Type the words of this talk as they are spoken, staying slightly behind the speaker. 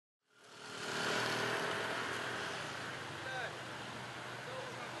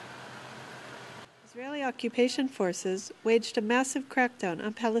Israeli occupation forces waged a massive crackdown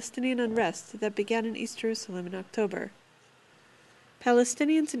on Palestinian unrest that began in East Jerusalem in October.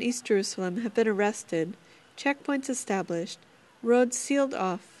 Palestinians in East Jerusalem have been arrested, checkpoints established, roads sealed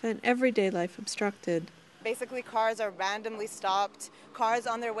off, and everyday life obstructed. Basically, cars are randomly stopped. Cars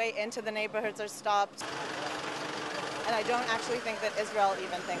on their way into the neighborhoods are stopped. And I don't actually think that Israel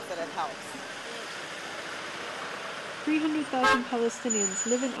even thinks that it helps. 300,000 Palestinians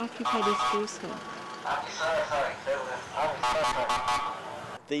live in occupied East Jerusalem.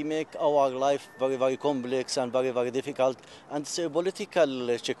 They make our life very, very complex and very, very difficult, and it's political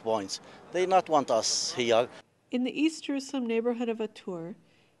checkpoints. They not want us here. In the East Jerusalem neighborhood of A-Tur,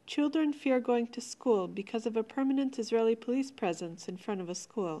 children fear going to school because of a permanent Israeli police presence in front of a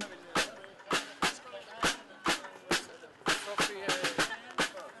school.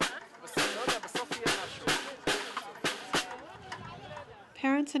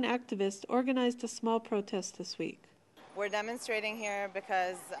 Parents and activists organized a small protest this week. We're demonstrating here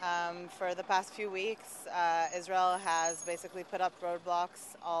because for the past few weeks, Israel has basically put up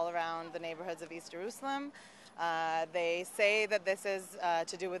roadblocks all around the neighborhoods of East Jerusalem. They say that this is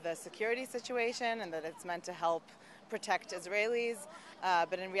to do with the security situation and that it's meant to help protect Israelis.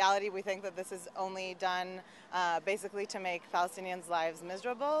 But in reality, we think that this is only done basically to make Palestinians' lives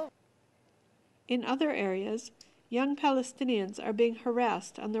miserable. In other areas, young Palestinians are being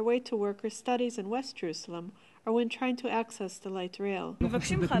harassed on their way to work or studies in West Jerusalem or when trying to access the light rail.